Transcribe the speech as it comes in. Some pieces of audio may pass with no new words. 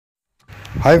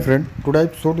Hi friend, today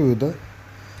I showed you the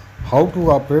how to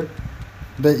operate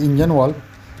the engine valve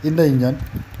in the engine.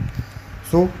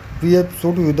 So we have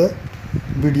showed you the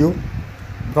video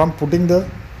from putting the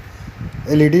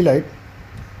LED light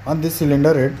on this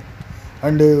cylinder head,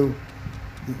 and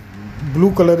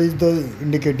blue color is the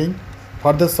indicating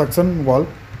for the suction valve.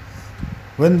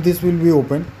 When this will be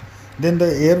open, then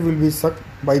the air will be sucked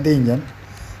by the engine,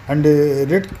 and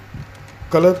red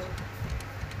color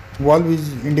valve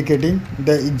is indicating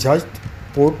the exhaust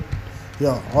port,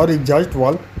 or exhaust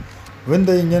valve. When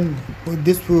the engine,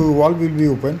 this valve will be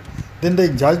open, then the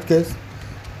exhaust gas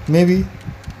may be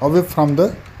away from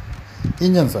the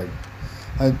engine side.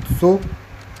 So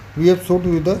we have showed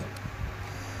you the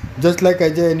just like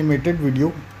as a animated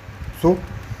video, so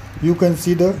you can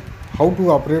see the how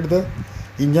to operate the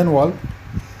engine valve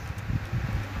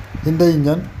in the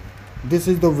engine. This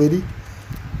is the very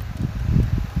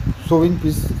showing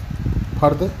piece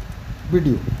for the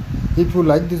video. If you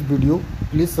like this video,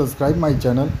 please subscribe my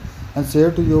channel and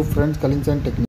share to your friends, colleagues and technicians.